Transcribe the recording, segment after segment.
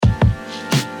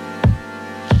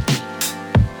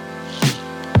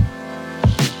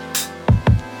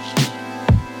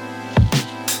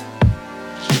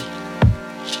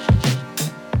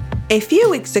A few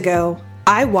weeks ago,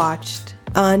 I watched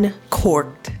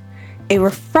Uncorked, a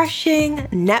refreshing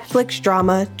Netflix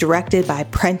drama directed by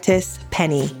Prentice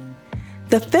Penny.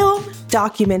 The film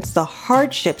documents the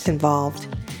hardships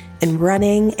involved in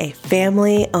running a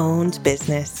family-owned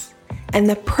business and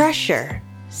the pressure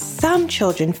some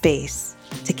children face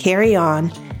to carry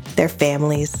on their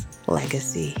family's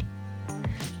legacy.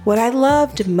 What I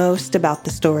loved most about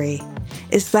the story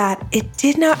is that it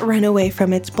did not run away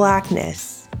from its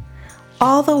blackness,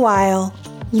 all the while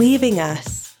leaving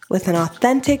us with an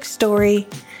authentic story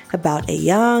about a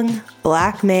young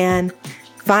Black man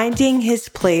finding his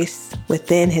place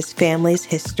within his family's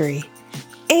history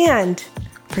and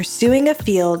pursuing a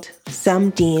field some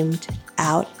deemed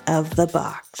out of the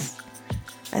box.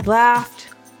 I laughed,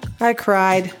 I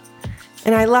cried,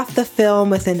 and I left the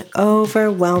film with an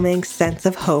overwhelming sense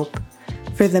of hope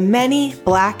for the many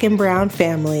Black and brown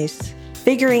families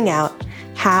figuring out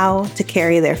how to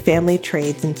carry their family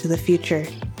trades into the future.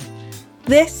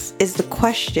 This is the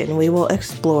question we will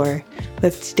explore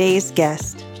with today's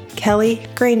guest, Kelly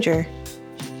Granger.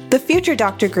 The future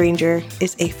Dr. Granger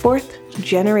is a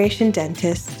fourth-generation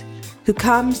dentist who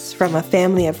comes from a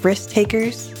family of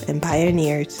risk-takers and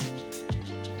pioneers.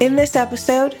 In this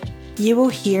episode, you will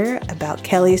hear about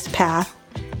Kelly's path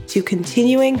to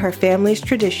continuing her family's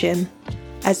tradition,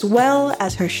 as well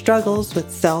as her struggles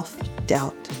with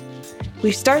self-doubt.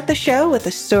 We start the show with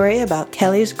a story about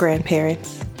Kelly's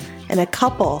grandparents and a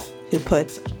couple who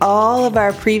puts all of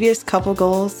our previous couple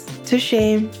goals to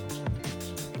shame.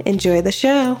 Enjoy the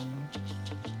show.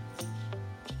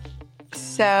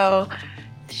 So,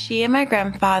 she and my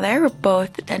grandfather were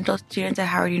both dental students at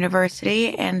Howard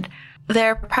University, and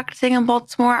they're practicing in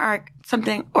Baltimore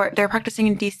or they're practicing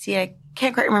in DC. I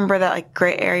can't quite remember that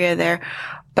gray area there.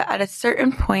 But at a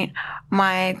certain point,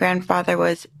 my grandfather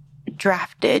was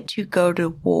drafted to go to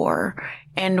war.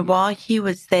 And while he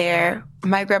was there,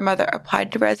 my grandmother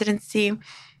applied to residency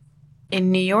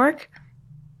in New York,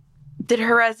 did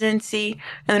her residency,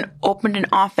 and then opened an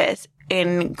office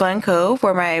in Glen Cove,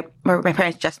 where my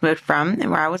parents just moved from and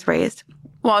where I was raised.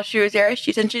 While she was there,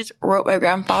 she essentially just wrote my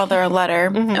grandfather a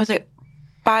letter. I was like,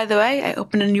 by the way, I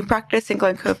opened a new practice in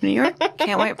Glen Cove, New York.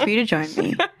 Can't wait for you to join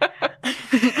me.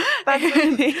 That's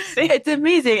amazing. It's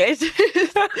amazing.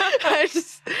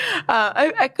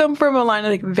 I come from a line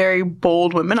of very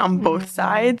bold women on both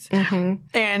sides. Mm-hmm.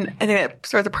 And I think that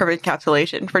sort of the perfect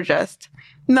encapsulation for just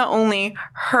not only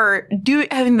her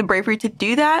having the bravery to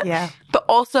do that, but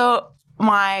also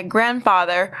my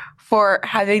grandfather for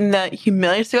having the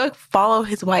humility to follow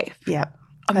his wife. Yep.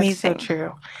 Amazing. That's so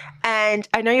true. And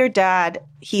I know your dad,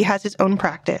 he has his own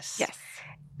practice. Yes.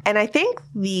 And I think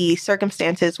the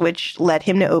circumstances which led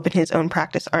him to open his own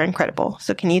practice are incredible.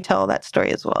 So can you tell that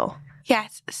story as well?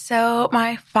 Yes. So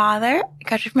my father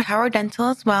graduated from Howard Dental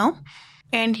as well.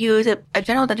 And he was a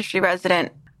general dentistry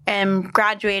resident and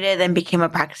graduated and became a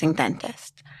practicing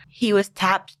dentist. He was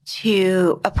tapped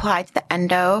to apply to the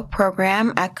endo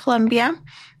program at Columbia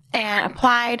and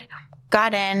applied,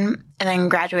 got in, and then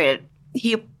graduated.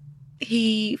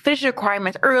 He finished the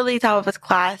requirements early, top of his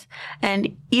class,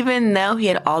 and even though he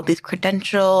had all these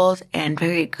credentials and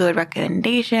very good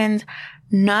recommendations,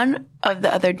 none of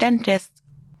the other dentists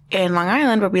in Long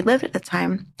Island, where we lived at the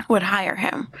time, would hire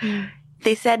him.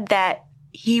 They said that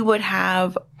he would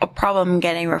have a problem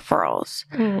getting referrals,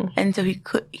 and so he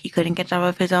couldn't get a job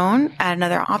of his own at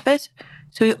another office,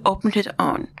 so he opened his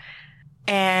own.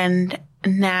 And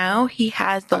now he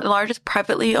has the largest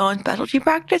privately owned specialty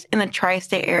practice in the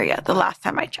tri-state area, the last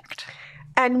time I checked.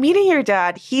 And meeting your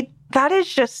dad, he's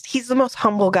the most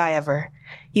humble guy ever,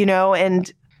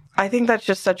 and I think that's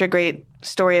just such a great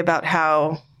story about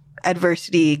how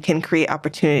adversity can create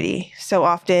opportunity. So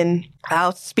often,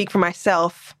 I'll speak for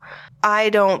myself, I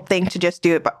don't think to just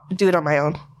do it on my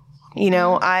own.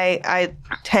 I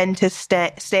tend to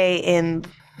stay in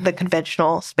the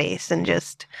conventional space and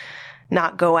just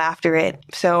not go after it.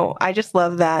 So I just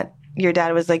love that your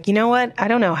dad was like, you know what? I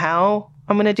don't know how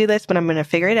I'm going to do this, but I'm going to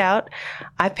figure it out.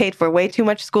 I paid for way too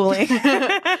much schooling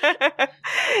to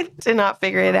not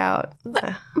figure it out.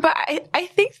 But I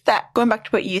think that going back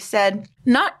to what you said,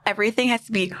 not everything has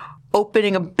to be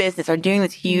opening a business or doing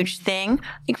this huge thing.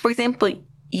 For example,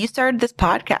 you started this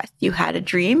podcast. You had a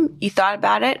dream. You thought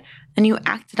about it. And you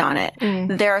acted on it.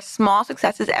 There are small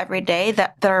successes every day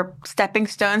that are stepping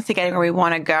stones to getting where we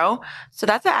want to go. So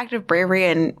that's an act of bravery,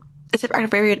 and it's an act of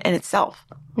bravery in itself.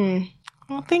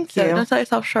 Well, thank you. So don't sell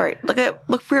yourself short.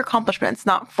 Look for your accomplishments,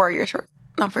 not for your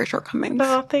shortcomings.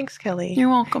 Oh, thanks, Kelly. You're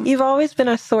welcome. You've always been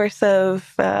a source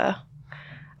of.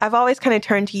 I've always kind of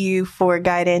turned to you for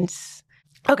guidance.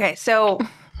 Okay, so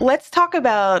let's talk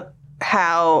about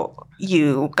how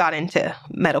you got into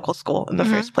medical school in the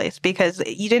first place, because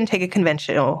you didn't take a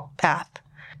conventional path.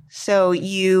 So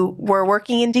you were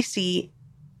working in D.C.,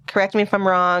 correct me if I'm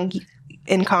wrong,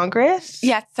 in Congress?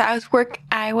 Yes, so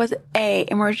I was a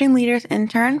emerging leaders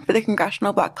intern for the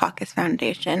Congressional Black Caucus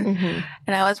Foundation,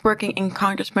 and I was working in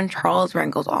Congressman Charles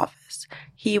Rangel's office.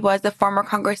 He was the former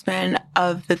congressman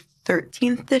of the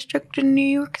 13th district in New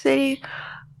York City,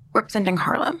 representing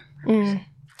Harlem.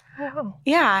 Wow.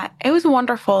 Yeah, it was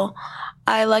wonderful.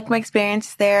 I liked my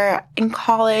experience there. In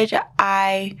college,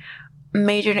 I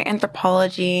majored in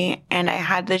anthropology, and I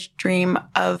had this dream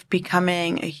of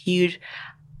becoming a huge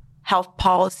health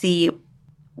policy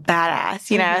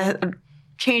badass,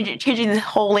 changing the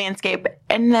whole landscape.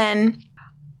 And then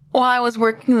while I was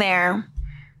working there,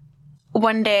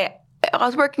 one day I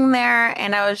was working there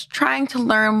and I was trying to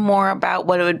learn more about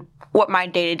what my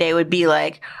day-to-day would be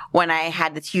like when I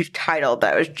had this huge title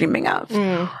that I was dreaming of.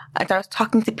 And I was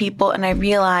talking to people and I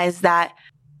realized that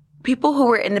people who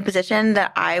were in the position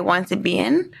that I wanted to be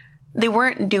in, they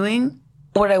weren't doing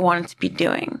what I wanted to be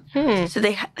doing. So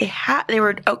they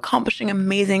were accomplishing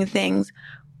amazing things.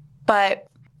 But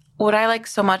what I like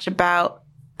so much about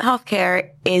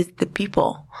healthcare is the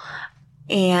people.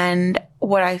 And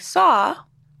what I saw,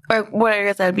 or what I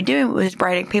realized I would be doing, was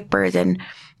writing papers and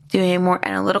doing more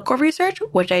analytical research,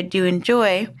 which I do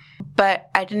enjoy, but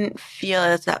I didn't feel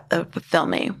as that would fulfill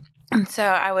me. And so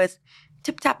I was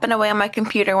tip-tapping away on my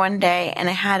computer one day, and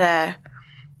I had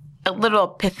a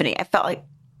little epiphany.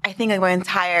 I think my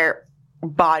entire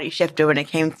body shifted when it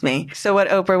came to me. So what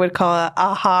Oprah would call an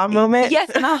aha moment? Yes,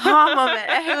 an aha moment.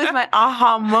 It was my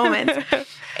aha moment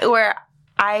where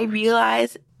I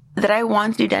realized that I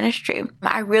want to do dentistry.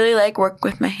 I really like working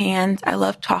with my hands. I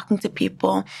love talking to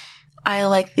people. I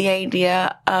like the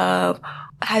idea of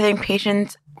having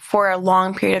patients for a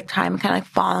long period of time, kind of like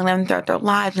following them throughout their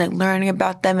lives and like learning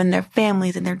about them and their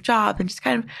families and their jobs and just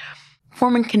kind of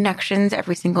forming connections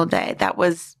every single day. That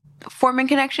was forming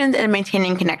connections and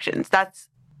maintaining connections. That's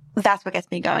what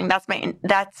gets me going. That's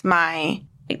like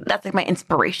my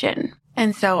inspiration.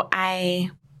 And so I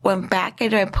went back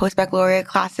into my post-baccalaureate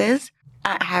classes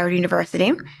at Howard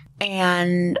University.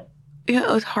 And it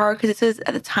was hard because this was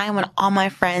at the time when all my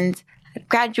friends had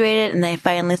graduated and they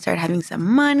finally started having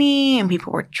some money and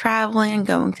people were traveling and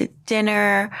going to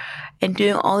dinner and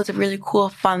doing all these really cool,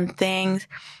 fun things.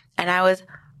 And I was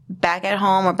back at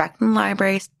home or back in the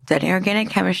library studying organic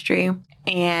chemistry.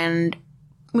 And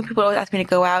when people always ask me to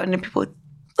go out, and then people would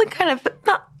like kind of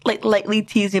not like lightly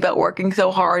tease me about working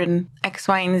so hard and X,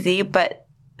 Y, and Z, but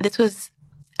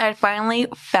I had finally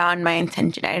found my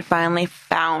intention. I had finally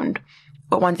found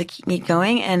what wanted to keep me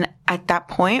going. And at that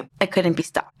point, I couldn't be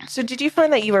stopped. So did you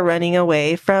find that you were running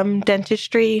away from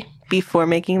dentistry before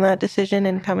making that decision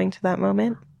and coming to that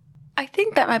moment? I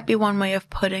think that might be one way of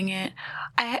putting it.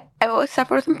 I always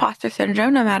suffered with imposter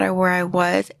syndrome no matter where I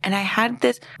was. And I had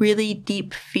this really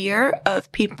deep fear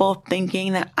of people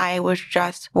thinking that I was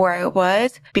just where I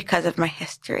was because of my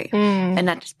history and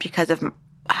not just because of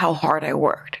how hard I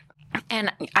worked.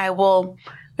 And I will,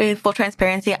 in full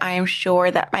transparency, I am sure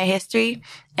that my history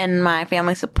and my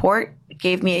family support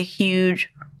gave me a huge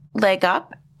leg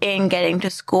up in getting to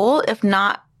school, if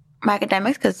not my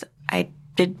academics, because I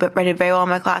did very well in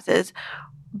my classes,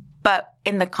 but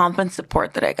in the confidence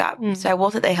support that I got. So I will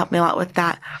say they helped me a lot with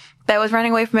that. But I was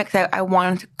running away from it because I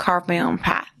wanted to carve my own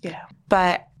path. Yeah.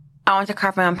 But I wanted to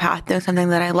carve my own path doing something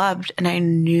that I loved, and I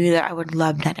knew that I would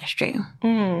love dentistry.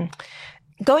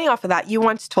 Going off of that, you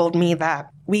once told me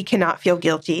that we cannot feel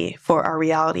guilty for our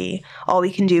reality. All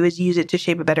we can do is use it to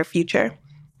shape a better future.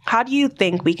 How do you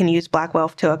think we can use Black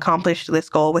wealth to accomplish this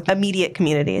goal with immediate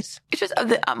communities? It's just of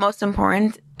the utmost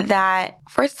importance that,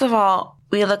 first of all,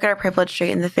 we look at our privilege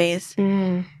straight in the face.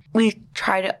 We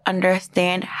try to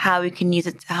understand how we can use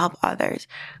it to help others.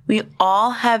 We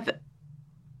all have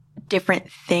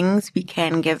different things we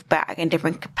can give back in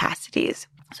different capacities.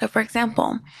 So, for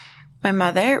example, my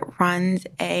mother runs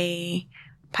a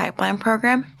pipeline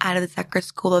program out of the Zucker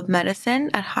School of Medicine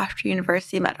at Hofstra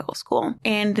University Medical School.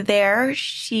 And there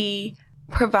she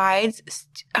provides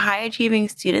high-achieving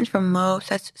students from most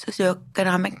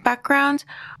socioeconomic backgrounds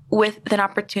with an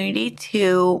opportunity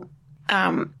to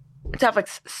have like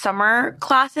summer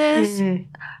classes and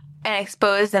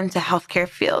expose them to healthcare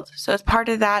fields. So as part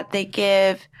of that,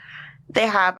 they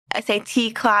have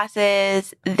SAT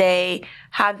classes. They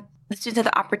have the students have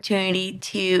the opportunity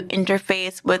to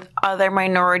interface with other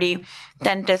minority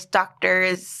dentists,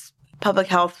 doctors, public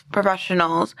health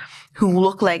professionals who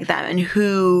look like them and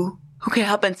who can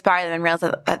help inspire them and realize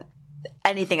that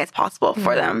anything is possible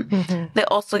for them. Mm-hmm. They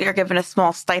also are given a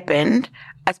small stipend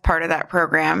as part of that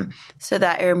program so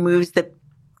that it removes the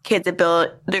kids'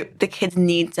 the kids'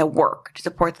 need to work to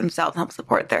support themselves and help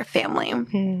support their family.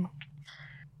 Mm-hmm.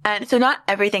 And so not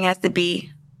everything has to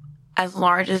be as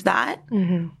large as that,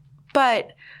 Mm-hmm.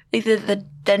 but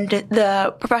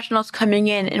the professionals coming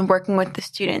in and working with the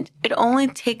student, it only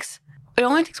takes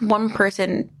one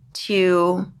person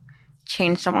to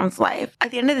change someone's life.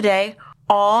 At the end of the day,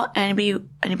 all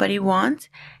anybody wants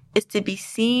is to be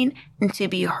seen and to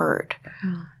be heard.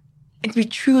 Mm. And to be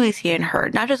truly seen and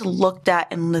heard, not just looked at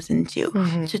and listened to.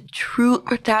 Mm-hmm.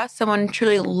 To have someone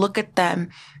truly look at them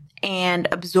and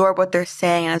absorb what they're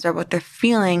saying and absorb what they're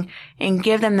feeling and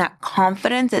give them that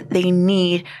confidence that they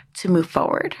need to move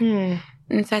forward. Mm.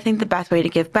 And so I think the best way to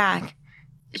give back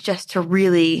is just to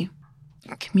really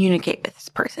communicate with this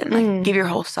person. Like give your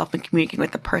whole self and communicate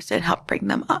with the person, help bring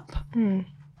them up. Mm.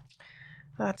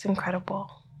 That's incredible.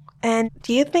 And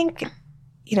do you think,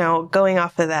 going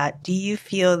off of that, do you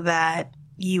feel that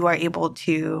you are able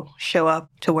to show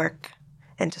up to work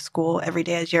and to school every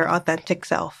day as your authentic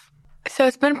self? So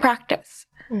it's been practice.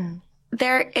 Mm.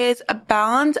 There is a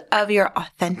balance of your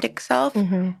authentic self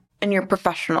Mm-hmm. and your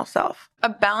professional self. A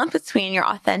balance between your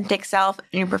authentic self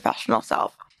and your professional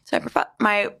self. So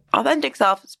my authentic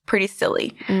self is pretty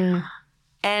silly. Mm.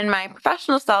 And my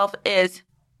professional self is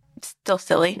still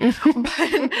silly,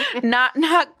 but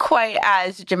not quite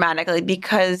as dramatically,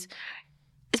 because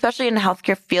especially in the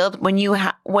healthcare field, when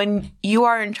you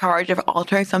are in charge of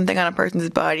altering something on a person's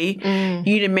body,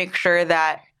 you need to make sure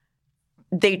that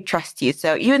they trust you.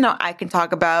 So even though I can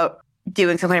talk about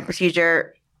doing some kind of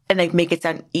procedure and make it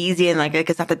sound easy and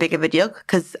it's not that big of a deal,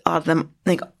 because a lot of them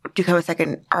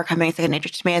are coming second nature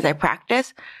to me as I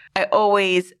practice, I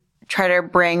always try to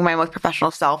bring my most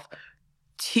professional self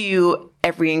to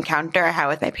every encounter I have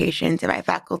with my patients and my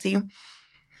faculty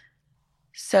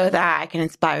so that I can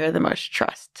inspire the most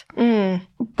trust. Mm.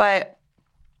 But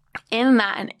in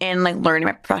that and in learning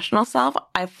my professional self,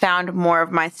 I found more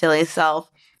of my silly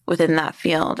self within that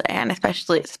field, and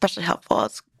especially helpful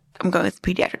as I'm going with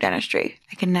pediatric dentistry.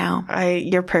 I can now.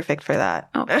 You're perfect for that.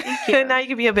 Oh, thank you. Now you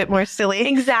can be a bit more silly.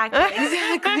 Exactly.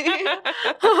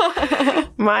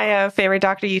 My favorite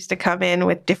doctor used to come in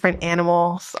with different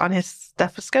animals on his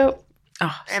stethoscope.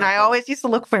 Oh, and I always used to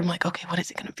look for him okay, what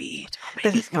is it going to be?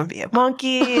 Is it going to be a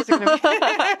monkey? Is it going to be...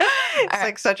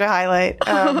 It's such a highlight.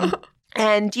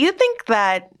 And do you think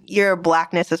that your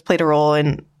Blackness has played a role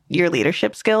in your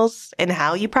leadership skills and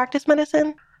how you practice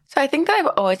medicine? So I think that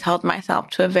I've always held myself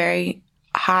to a very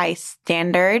high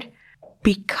standard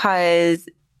because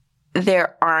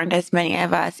there aren't as many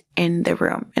of us in the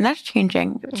room. And that's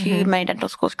changing, to my dental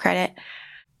school's credit.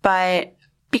 But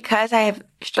because I have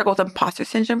struggled with imposter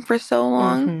syndrome for so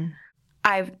long,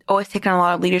 I've always taken a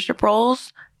lot of leadership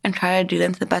roles and tried to do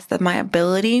them to the best of my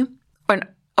ability, or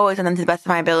always done them to the best of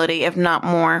my ability, if not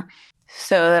more,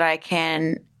 so that I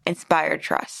can inspire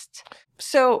trust.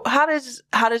 So how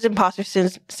does imposter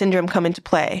syndrome come into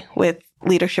play with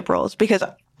leadership roles? Because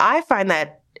I find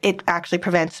that it actually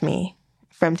prevents me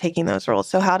from taking those roles.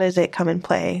 So how does it come in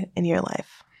play in your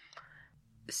life?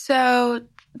 So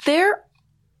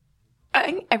I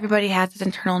think everybody has this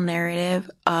internal narrative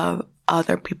of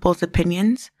other people's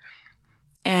opinions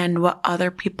and what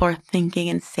other people are thinking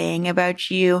and saying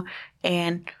about you.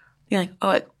 And you're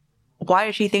like, why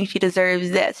does she think she deserves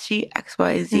this? She X,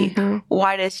 Y, Z. Mm-hmm.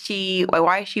 Why is she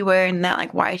wearing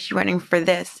that? Why is she running for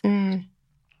this? Mm.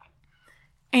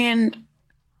 And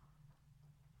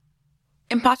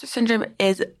imposter syndrome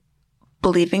is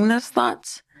believing those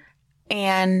thoughts,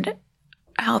 and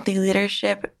healthy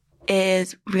leadership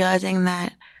is realizing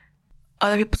that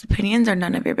other people's opinions are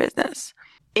none of your business.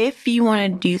 If you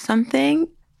want to do something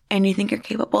and you think you're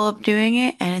capable of doing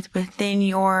it and it's within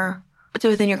your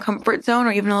comfort zone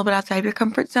or even a little bit outside of your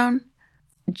comfort zone,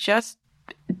 just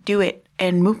do it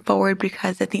and move forward,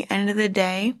 because at the end of the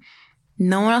day,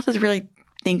 no one else is really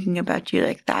thinking about you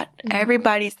like that. Mm-hmm.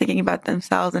 Everybody's thinking about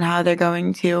themselves and how they're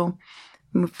going to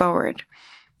move forward.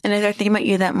 And if they're thinking about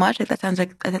you that much, that sounds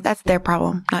like that's their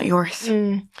problem, not yours.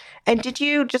 Mm. And did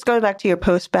you, just going back to your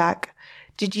post-bac,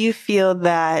 did you feel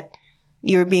that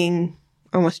you were being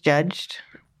almost judged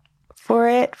for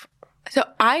it? So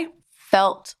I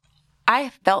felt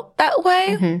that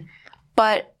way,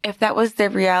 but if that was the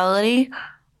reality,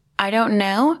 I don't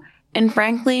know. And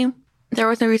frankly, there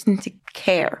was no reason to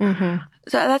care.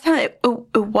 So at that time, it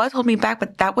was holding me back,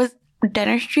 but that was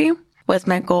dentistry was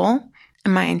my goal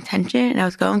and my intention, and I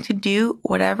was going to do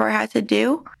whatever I had to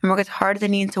do and work as hard as I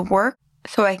needed to work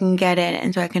so I can get in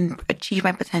and so I can achieve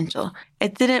my potential.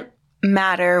 It didn't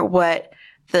matter what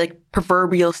the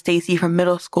proverbial Stacy from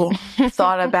middle school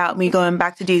thought about me going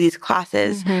back to do these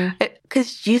classes.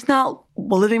 Because she's not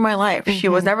living my life. She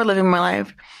was never living my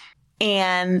life.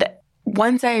 And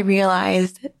once I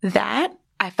realized that,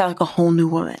 I felt like a whole new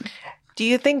woman. Do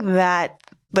you think that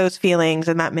those feelings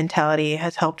and that mentality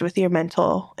has helped with your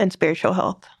mental and spiritual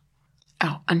health?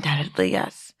 Oh, undoubtedly,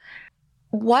 yes.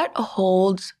 What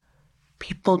holds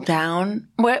people down,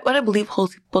 what I believe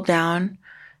holds people down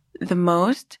the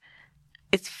most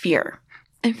is fear.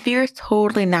 And fear is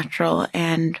totally natural,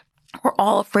 and we're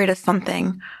all afraid of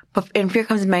something. And fear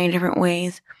comes in many different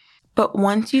ways. But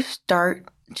once you start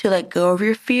to let go of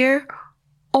your fear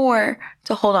or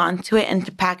to hold on to it and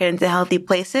to pack it into healthy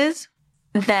places,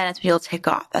 then that's when you'll take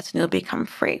off. That's when you'll become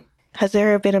free. Has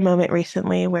there been a moment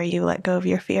recently where you let go of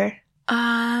your fear?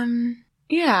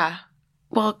 Yeah.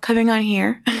 Well, coming on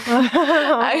here, frankly,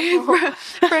 no,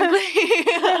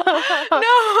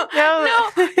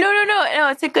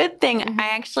 it's a good thing. I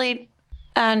actually,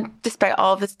 despite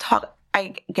all of this talk,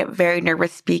 I get very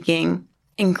nervous speaking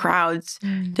in crowds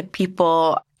to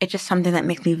people. It's just something that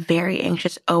makes me very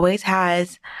anxious, always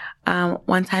has.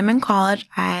 One time in college,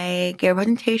 I gave a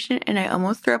presentation and I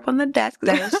almost threw up on the desk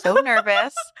because I was so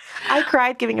nervous. I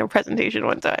cried giving a presentation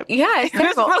one time. Yeah, it's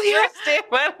terrible. It was the worst day of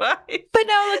my life. But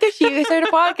now look at you started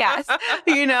a podcast,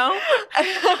 you know?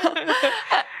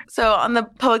 So on the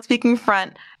public speaking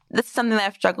front, this is something that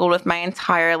I've struggled with my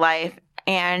entire life.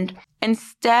 And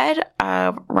instead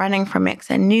of running from it, because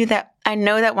I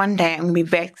know that one day I'm going to be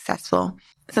very successful.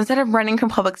 So instead of running from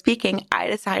public speaking, I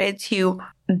decided to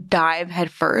dive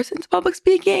headfirst into public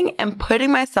speaking and putting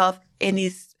myself in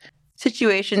these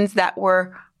situations that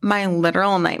were my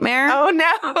literal nightmare. Oh,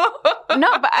 no.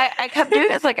 No, but I kept doing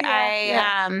this. Like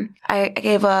I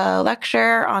gave a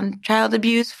lecture on child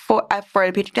abuse for the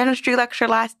pediatric dentistry lecture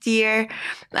last year.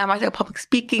 I took a public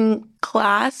speaking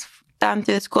class through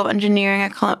the School of Engineering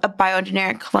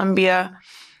bioengineering at Columbia.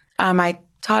 I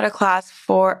taught a class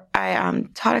for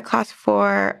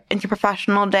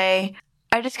Interprofessional Day.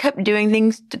 I just kept doing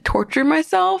things to torture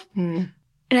myself. And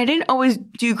I didn't always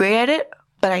do great at it,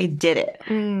 but I did it.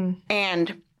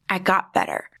 And I got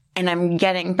better. And I'm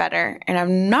getting better. And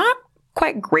I'm not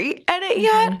quite great at it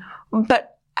yet.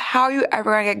 But how are you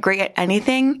ever going to get great at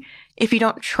anything if you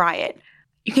don't try it?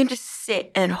 You can just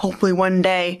sit and hopefully one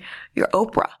day you're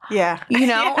Oprah. Yeah. You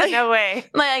know? Yeah, no way.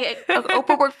 Like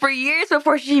Oprah worked for years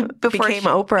before she became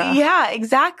Oprah. Yeah,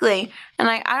 exactly. And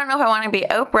I don't know if I want to be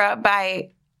Oprah,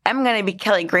 but I'm going to be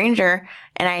Kelly Granger,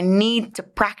 and I need to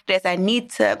practice. I need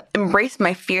to embrace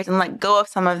my fears and let go of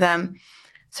some of them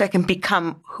so I can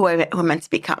become who I'm meant to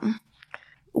become.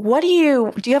 Do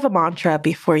you have a mantra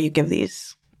before you give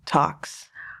these talks?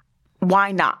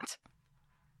 Why not?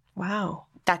 Wow.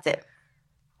 That's it.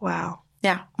 Wow.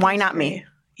 Yeah. Why not me?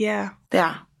 Yeah.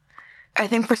 Yeah. I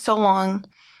think for so long,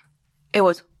 it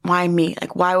was, why me?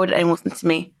 Like, why would anyone listen to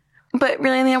me? But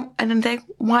really, in the end of the day,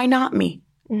 why not me?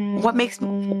 What makes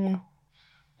me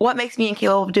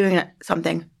incapable of doing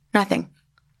something? Nothing.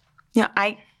 You know,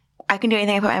 I can do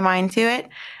anything I put my mind to it.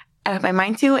 I put my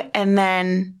mind to it, and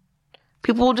then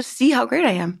people will just see how great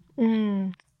I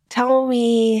am. Tell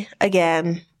me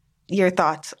again your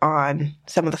thoughts on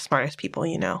some of the smartest people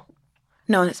you know.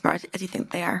 No one's as smart as you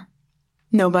think they are.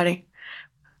 Nobody.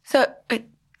 So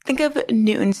think of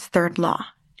Newton's third law. Do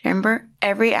you remember?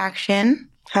 Every action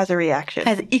has a reaction.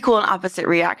 Has equal and opposite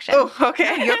reaction. Oh, okay.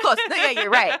 Yeah, you're close. Yeah, you're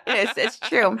right. It's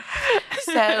true.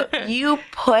 So the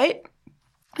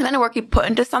amount of work you put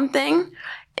into something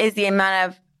is the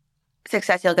amount of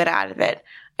success you'll get out of it.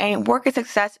 And work and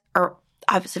success are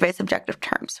obviously very subjective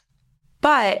terms.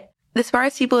 But the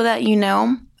smartest people that you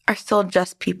know are still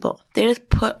just people. They just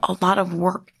put a lot of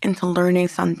work into learning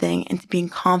something, into being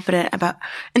confident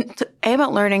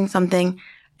about learning something,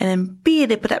 and then B,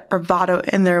 they put that bravado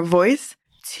in their voice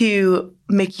to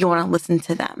make you want to listen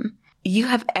to them. You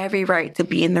have every right to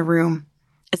be in the room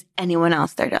as anyone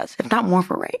else there does, if not more of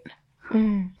a right.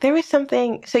 There was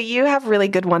something, so you have really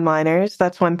good one-liners.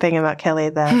 That's one thing about Kelly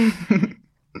that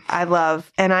I love.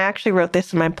 And I actually wrote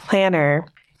this in my planner.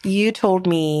 You told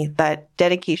me that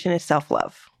dedication is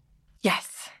self-love.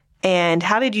 Yes. And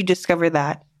how did you discover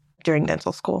that during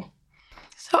dental school?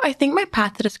 So I think my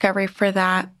path to discovery for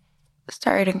that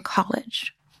started in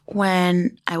college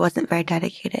when I wasn't very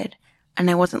dedicated and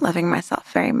I wasn't loving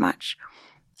myself very much.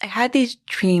 I had these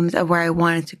dreams of where I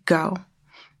wanted to go,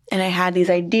 and I had these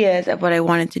ideas of what I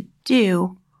wanted to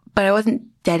do, but I wasn't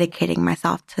dedicating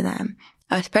myself to them.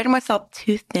 I was spreading myself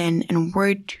too thin and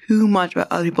worried too much about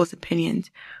other people's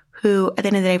opinions, who at the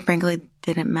end of the day, frankly,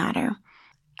 didn't matter.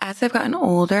 As I've gotten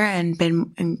older and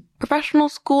been in professional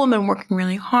school and been working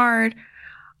really hard,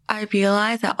 I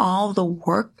realized that all the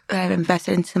work that I've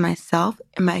invested into myself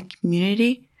and my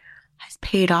community has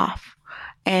paid off.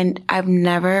 And I've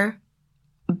never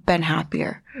been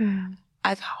happier.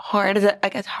 As hard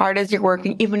as you're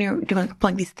working, even when you're doing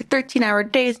like these 13-hour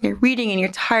days and you're reading and you're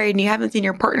tired and you haven't seen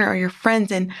your partner or your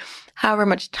friends in however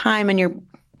much time and you're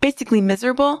basically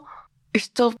miserable, you're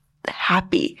still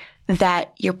happy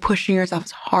that you're pushing yourself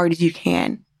as hard as you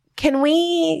can. Can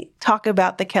we talk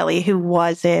about the Kelly who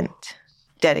wasn't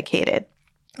dedicated?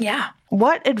 Yeah.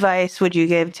 What advice would you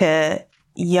give to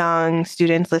young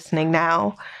students listening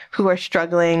now who are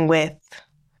struggling with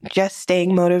just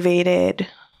staying motivated?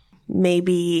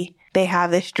 Maybe they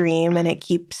have this dream and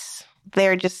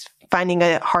they're just finding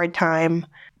a hard time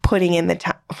putting in the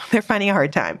time. They're finding a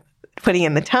hard time putting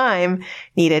in the time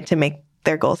needed to make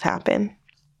their goals happen.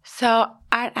 So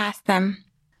I'd ask them,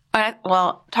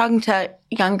 talking to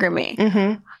younger me,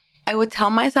 I would tell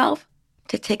myself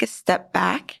to take a step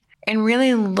back and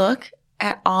really look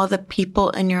at all the people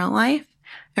in your life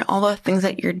and all the things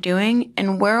that you're doing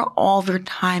and where all of your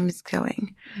time is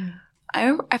going. I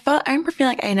remember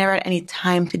feeling like I never had any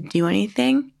time to do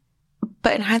anything,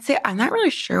 but in hindsight, I'm not really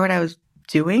sure what I was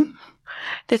doing.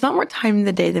 There's not more time in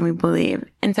the day than we believe.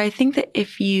 And so I think that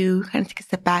if you kind of take a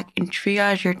step back and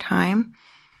triage your time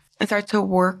and start to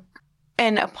work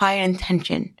and apply an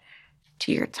intention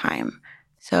to your time.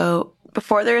 So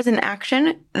before there is an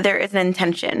action, there is an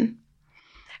intention.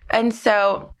 And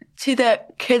so to the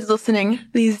kids listening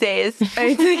these days, to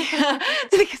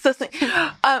the kids listening,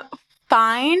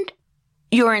 find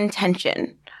your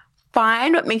intention.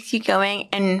 Find what makes you going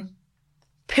and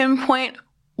pinpoint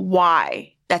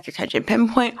why that's your intention.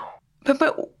 Pinpoint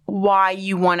why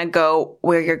you want to go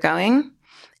where you're going,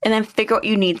 and then figure out what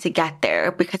you need to get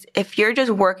there. Because if you're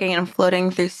just working and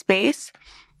floating through space,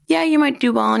 yeah, you might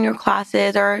do well in your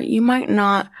classes or you might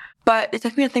not, but it's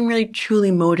definitely nothing really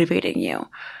truly motivating you.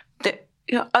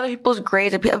 Other people's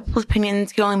grades or people's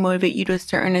opinions can only motivate you to a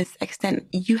certain extent.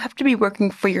 You have to be working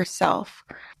for yourself.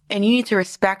 And you need to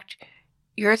respect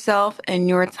yourself and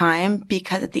your time,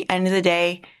 because at the end of the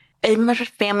day, as much as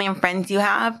family and friends you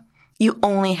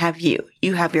only have you.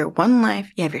 You have your one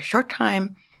life. You have your short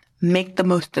time. Make the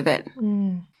most of it.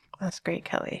 That's great,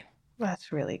 Kelly.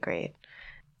 That's really great.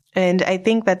 And I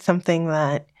think that's something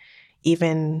that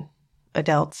even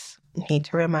adults need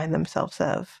to remind themselves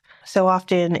of. So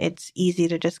often it's easy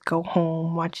to just go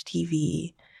home, watch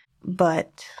TV.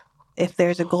 But if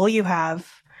there's a goal you have,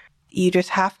 you just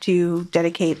have to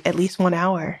dedicate at least 1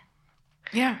 hour.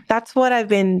 Yeah. That's what I've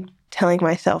been telling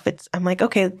myself. I'm like,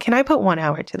 okay, can I put 1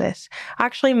 hour to this? I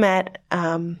actually met,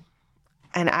 and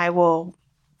I will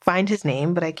find his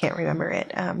name, but I can't remember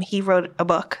it. He wrote a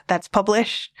book that's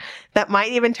published that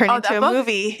might even turn into a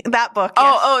movie. That book.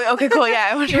 Yes. Oh, okay, cool. Yeah,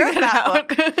 I want to read that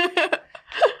book.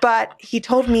 But he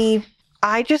told me,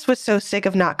 I just was so sick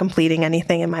of not completing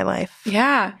anything in my life.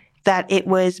 Yeah. That it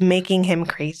was making him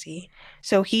crazy.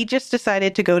 So he just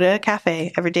decided to go to a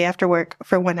cafe every day after work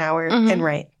for 1 hour and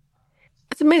write.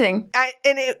 It's amazing.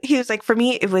 He was like, for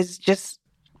me, it was just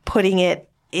putting it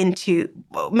into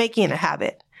making it a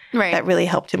habit. Right. That really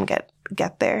helped him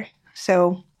get there.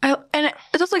 So, and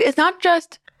it's also like, it's not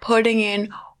just putting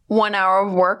in 1 hour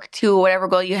of work to whatever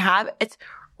goal you have. It's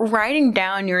writing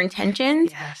down your intentions.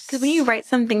 Yes. Because when you write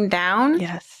something down,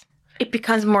 yes, it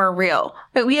becomes more real.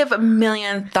 Like, we have a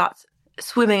million thoughts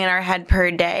swimming in our head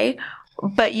per day,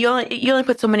 but you only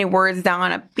put so many words down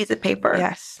on a piece of paper.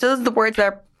 Yes. So those are the words that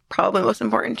are probably most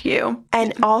important to you.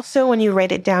 And also when you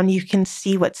write it down, you can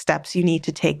see what steps you need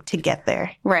to take to get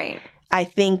there. Right. I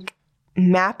think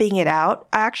mapping it out,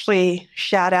 actually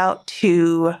shout out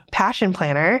to Passion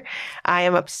Planner. I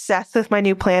am obsessed with my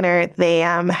new planner. They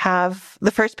have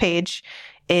the first page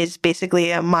is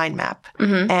basically a mind map.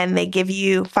 And they give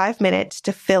you 5 minutes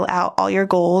to fill out all your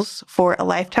goals for a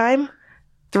lifetime,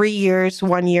 3 years,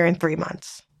 1 year, and 3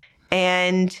 months.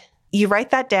 And you write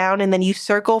that down, and then you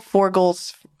circle 4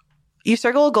 goals. You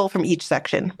circle a goal from each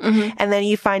section, and then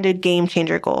you find a game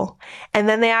changer goal. And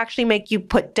then they actually make you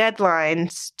put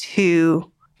deadlines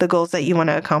to the goals that you want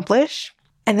to accomplish.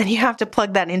 And then you have to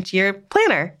plug that into your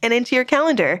planner and into your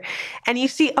calendar. And you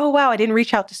see, oh, wow, I didn't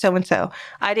reach out to so-and-so.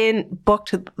 I didn't book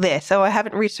to this. Oh, I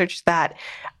haven't researched that.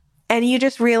 And you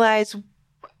just realize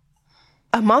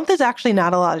a month is actually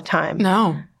not a lot of time.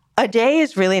 No. A day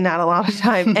is really not a lot of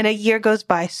time. And a year goes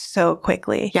by so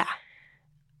quickly. Yeah.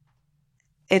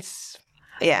 It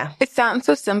sounds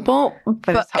so simple,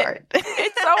 but it's hard.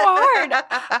 It's so hard.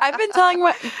 I've been telling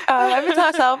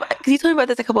myself, because you told me about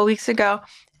this a couple of weeks ago,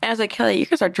 and I was like, Kelly, you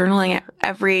can start journaling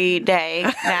every day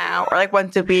now, or like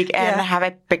once a week. And have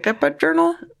I picked up a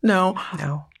journal? No.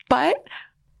 No. But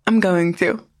I'm going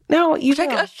to. No, you don't.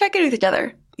 Let's check in with each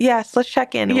other. Yes, let's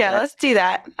check in. Yeah, let's do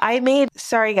that.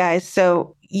 Sorry guys,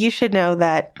 so you should know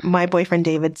that my boyfriend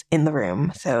David's in the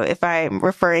room. So if I'm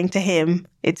referring to him,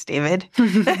 it's David.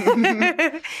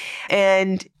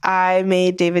 And I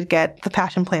made David get the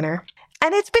Passion Planner.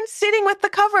 And it's been sitting with the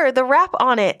cover, the wrap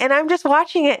on it. And I'm just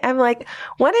watching it. I'm like,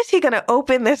 when is he going to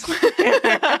open this?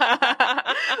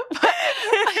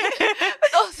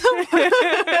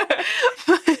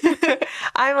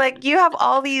 I'm like, you have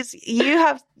all these,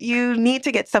 you need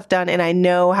to get stuff done. And I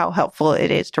know how helpful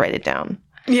it is to write it down.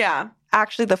 Yeah.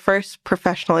 Actually, the first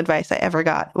professional advice I ever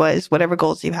got was whatever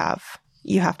goals you have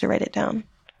to write it down.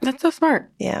 That's so smart.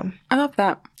 Yeah. I love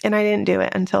that. And I didn't do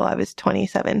it until I was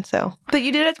 27, so. But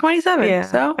you did it at 27, yeah,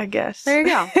 so. I guess. There you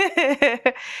go.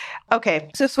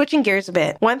 Okay, so switching gears a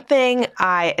bit. One thing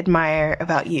I admire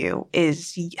about you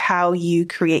is how you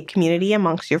create community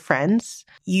amongst your friends.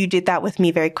 You did that with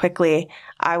me very quickly.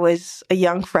 I was a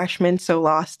young freshman, so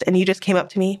lost, and you just came up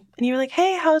to me and you were like,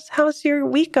 "Hey, how's your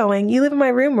week going? You live in my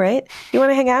room, right? You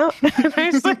want to hang out?" And I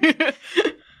was like,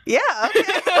 yeah.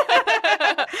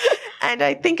 Okay. And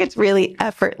I think it's really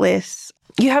effortless.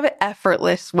 You have an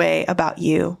effortless way about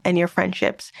you and your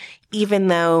friendships, even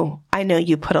though I know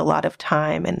you put a lot of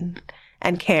time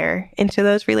and care into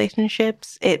those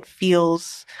relationships.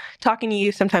 Talking to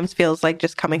you sometimes feels like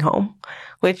just coming home,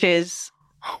 which is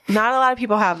not a lot of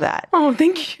people have that. Oh,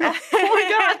 thank you. Oh my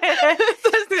God.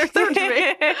 So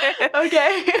me.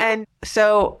 Okay. And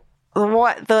so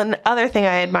the other thing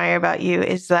I admire about you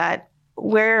is that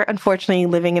we're unfortunately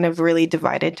living in a really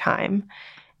divided time.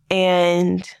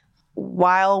 And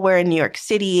while we're in New York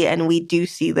City and we do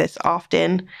see this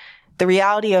often, the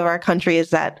reality of our country is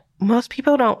that most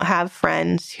people don't have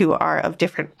friends who are of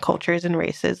different cultures and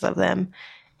races of them.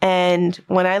 And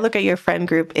when I look at your friend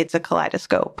group, it's a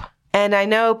kaleidoscope. And I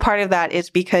know part of that is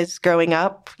because growing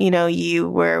up, you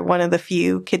were one of the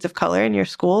few kids of color in your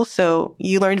school. So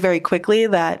you learned very quickly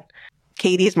that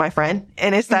Katie is my friend,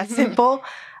 and it's that simple.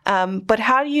 But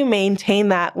how do you maintain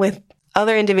that with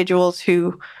other individuals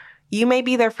who you may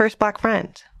be their first Black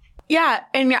friend? Yeah.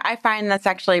 And I find that's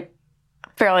actually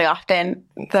fairly often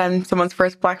than someone's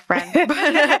first Black friend.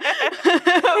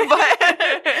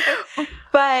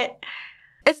 But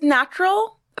it's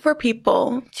natural for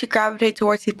people to gravitate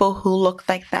towards people who look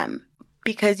like them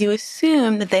because you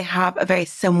assume that they have a very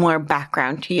similar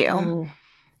background to you. Mm.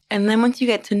 And then once you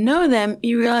get to know them,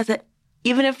 you realize that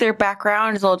even if their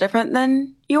background is a little different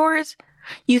than yours,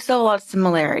 you still have a lot of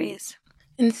similarities.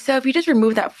 And so if you just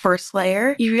remove that first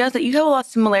layer, you realize that you have a lot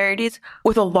of similarities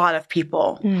with a lot of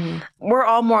people. Mm. We're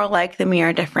all more alike than we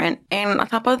are different. And on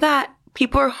top of that,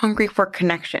 people are hungry for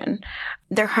connection.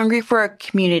 They're hungry for a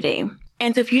community.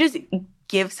 And so if you just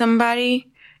give somebody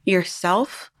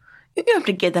yourself, you don't have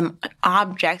to give them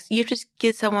objects. You just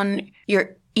give someone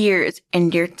your ears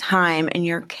and your time and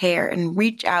your care and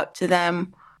reach out to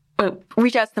them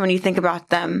when you think about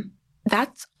them.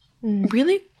 That's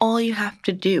really all you have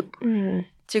to do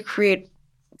to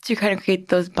kind of create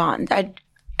those bonds. I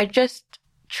just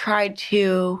try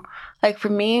to, like for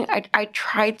me, I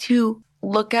try to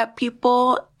look at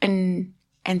people and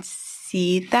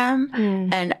see them.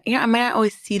 And, I might not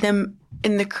always see them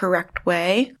in the correct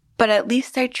way, but at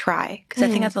least I try because I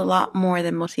think that's a lot more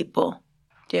than most people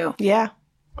do. Yeah,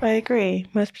 I agree.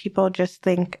 Most people just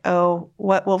think, oh,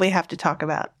 what will we have to talk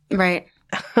about? Right.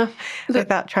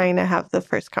 Without trying to have the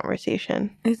first conversation.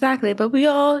 Exactly. But we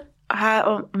all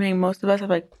have, most of us have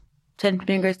like 10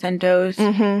 fingers, 10 toes.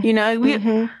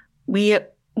 Mm-hmm.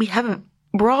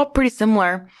 We're all pretty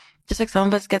similar. Just like some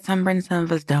of us get sunburned, some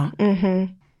of us don't.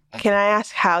 Mm-hmm. Can I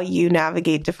ask how you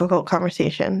navigate difficult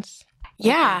conversations?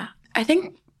 Yeah. I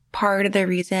think part of the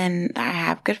reason that I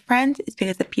have good friends is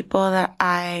because the people that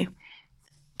I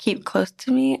keep close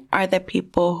to me are the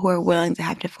people who are willing to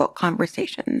have difficult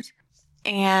conversations.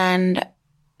 And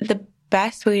the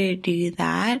best way to do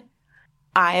that,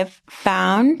 I've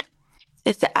found,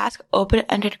 is to ask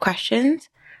open-ended questions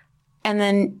and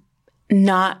then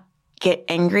not get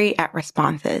angry at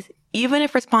responses. Even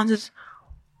if responses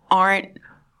aren't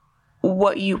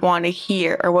what you want to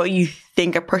hear or what you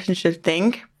think a person should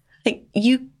think, like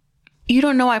you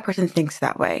don't know why a person thinks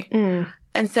that way.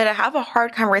 Instead of have a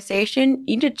hard conversation,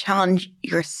 you need to challenge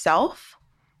yourself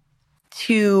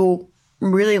to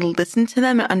really listen to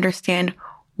them and understand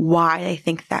why they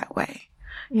think that way.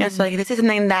 So like if this is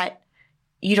something that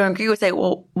you don't agree with, say,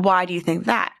 well, why do you think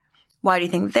that? Why do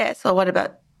you think this? Well, what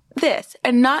about this?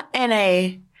 And not in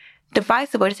a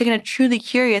divisive way, just in a truly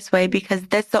curious way, because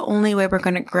that's the only way we're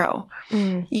going to grow.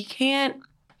 You can't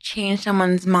change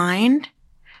someone's mind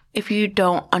if you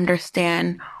don't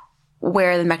understand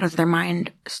where the mechanisms of their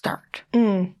mind start.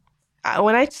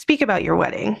 when I speak about your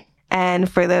wedding, and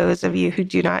for those of you who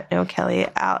do not know Kelly,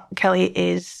 Kelly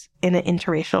is in an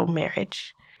interracial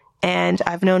marriage. And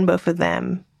I've known both of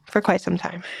them for quite some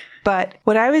time. But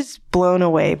what I was blown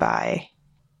away by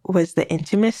was the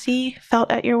intimacy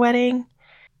felt at your wedding,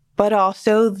 but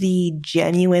also the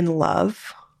genuine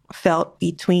love felt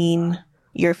between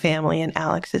your family and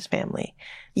Alex's family.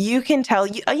 You can tell,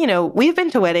 you know, we've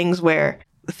been to weddings where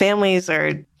families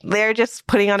they're just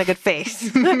putting on a good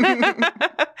face.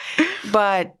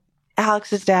 But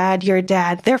Alex's dad, your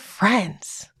dad, they're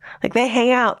friends. Like, they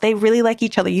hang out. They really like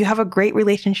each other. You have a great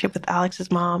relationship with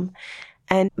Alex's mom.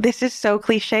 And this is so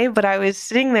cliche, but I was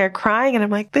sitting there crying and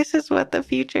I'm like, this is what the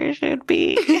future should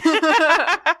be.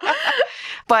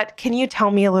 But can you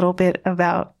tell me a little bit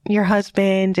about your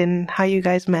husband and how you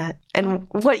guys met and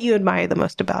what you admire the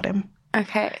most about him?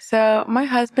 Okay, so my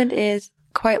husband is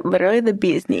quite literally the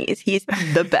bee's knees. He's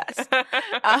the best.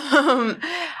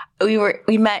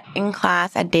 We met in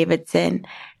class at Davidson,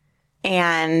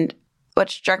 and what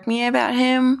struck me about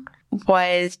him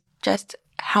was just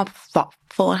how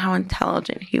thoughtful and how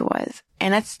intelligent he was.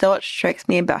 And that's still what strikes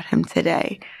me about him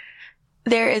today.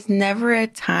 There is never a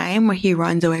time where he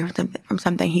runs away from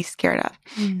something he's scared of.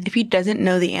 If he doesn't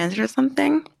know the answer to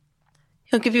something,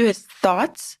 he'll give you his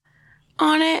thoughts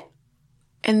on it,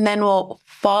 and then will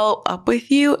follow up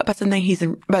with you about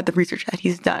about the research that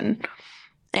he's done.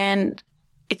 And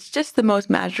it's just the most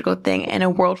magical thing in a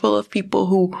world full of people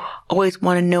who always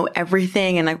want to know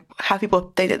everything and like have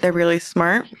people think that they're really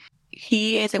smart.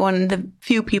 He is like one of the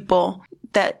few people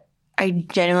that I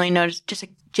genuinely notice just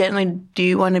like genuinely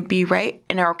do want to be right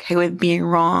and are okay with being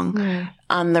wrong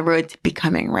on the road to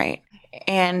becoming right.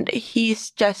 And he's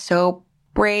just so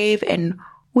brave and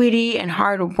witty and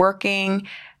hardworking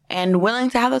and willing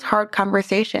to have those hard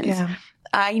conversations. Yeah.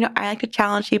 I like to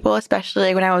challenge people,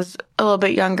 especially when I was a little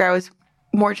bit younger. I was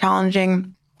more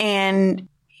challenging. And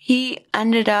he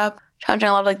ended up challenging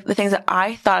a lot of like the things that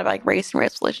I thought about like race and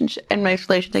race relationship and race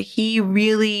relations. Like, he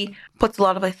really puts a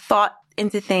lot of like thought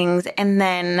into things, and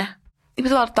then he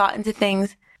puts a lot of thought into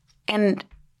things, and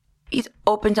he's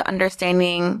open to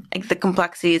understanding like the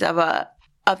complexities of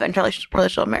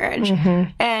interrelational marriage.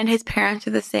 And his parents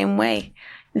are the same way.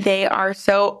 They are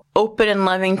so open and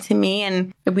loving to me,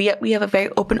 and we have a very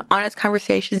open, honest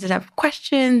conversations and have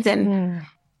questions, and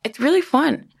it's really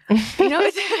fun. It's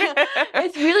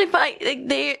really fun.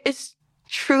 It's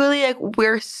truly like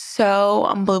we're so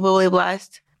unbelievably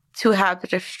blessed to have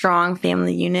such a strong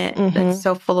family unit that's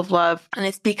so full of love, and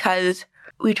it's because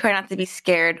we try not to be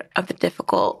scared of the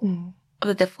difficult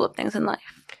things in life.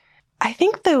 I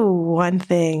think the one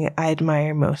thing I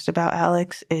admire most about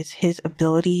Alex is his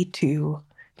ability to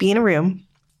be in a room,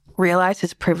 realize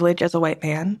his privilege as a white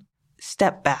man,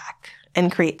 step back,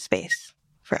 and create space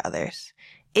for others.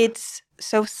 It's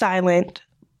so silent,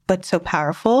 but so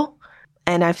powerful.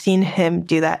 And I've seen him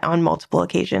do that on multiple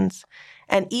occasions.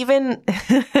 And even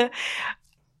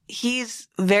he's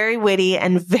very witty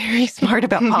and very smart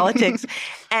about politics.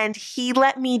 And he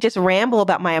let me just ramble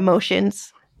about my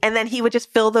emotions. And then he would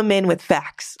just fill them in with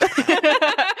facts. But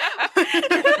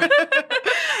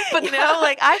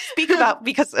like I speak about,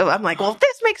 because I'm like, well,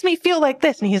 this makes me feel like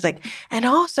this. And he's like, and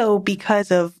also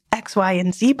because of X, Y,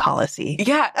 and Z policy.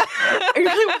 Yeah.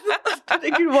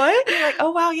 Thinking what? You're like,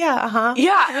 oh, wow, yeah, uh-huh.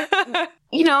 Yeah.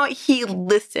 He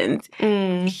listens.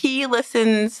 He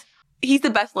listens. He's the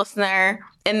best listener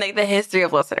in like the history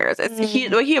of listeners. The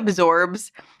way he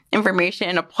absorbs information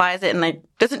and applies it and like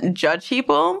doesn't judge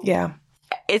people. Yeah.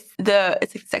 It's the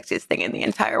sexiest thing in the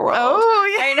entire world.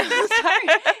 Oh, yeah. I know.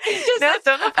 Sorry. It's just, no,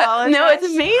 don't apologize. No, it's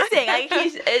amazing. Like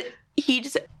he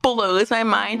just blows my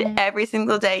mind every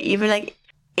single day, even like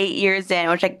 8 years in,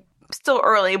 which like still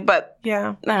early, but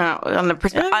yeah, I don't know, on the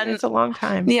perspective. It's a long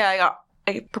time. Yeah,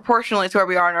 like proportionally to where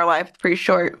we are in our life, it's pretty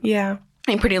short. Yeah.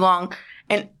 And pretty long.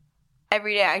 And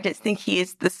every day I just think he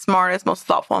is the smartest, most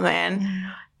thoughtful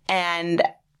man. And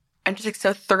I'm just like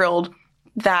so thrilled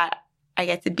that I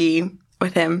get to be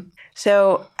with him.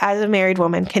 So as a married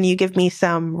woman, can you give me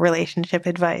some relationship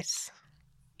advice?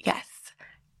 Yes.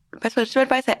 The best relationship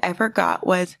advice I ever got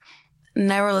was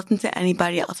never listen to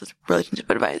anybody else's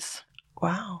relationship advice.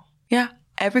 Wow. Yeah.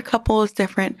 Every couple is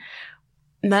different.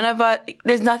 None of us,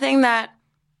 there's nothing that,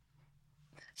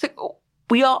 it's like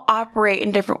we all operate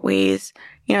in different ways.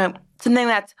 Something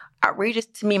that's outrageous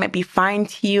to me might be fine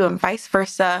to you and vice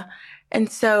versa.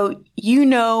 And so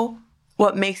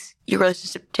what makes your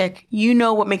relationship tick.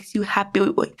 What makes you happy,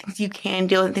 what things you can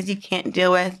deal with, things you can't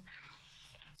deal with.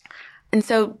 And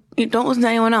so you don't listen to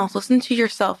anyone else. Listen to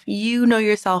yourself. You know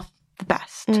yourself the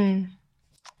best.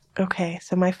 Okay,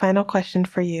 so my final question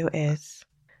for you is,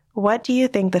 What do you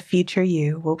think the future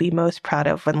you will be most proud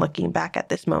of when looking back at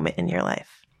this moment in your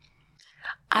life?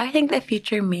 I think the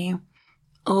future me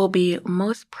will be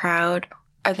most proud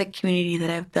of the community that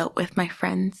I've built with my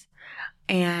friends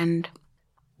and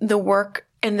the work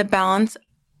and the balance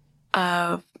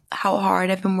of how hard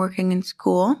I've been working in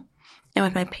school and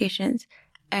with my patients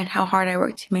and how hard I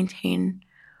work to maintain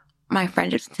my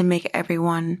friendships to make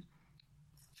everyone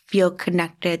feel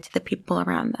connected to the people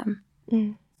around them.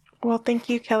 Well, thank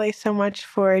you, Kelly, so much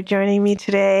for joining me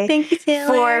today. Thank you,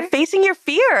 Taylor. For facing your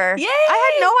fear. Yay! I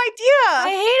had no idea. I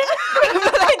hate it.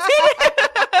 But I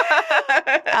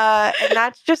did. And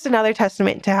that's just another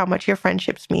testament to how much your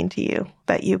friendships mean to you,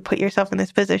 that you put yourself in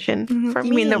this position for me.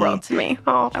 You mean the world to me.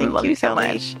 Oh, thank I love you so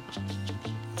Kelly. much.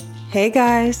 Hey,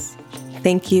 guys.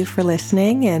 Thank you for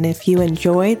listening. And if you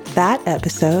enjoyed that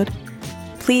episode,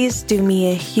 please do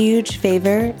me a huge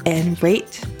favor and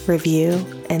rate, review,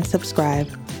 and subscribe.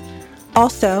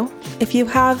 Also, if you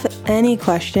have any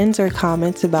questions or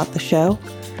comments about the show,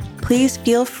 please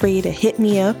feel free to hit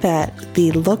me up at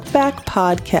the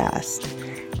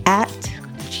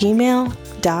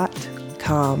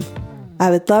lookbackpodcast@gmail.com. I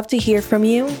would love to hear from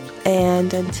you,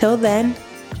 and until then,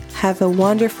 have a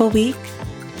wonderful week,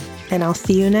 and I'll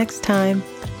see you next time.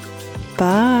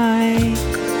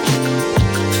 Bye.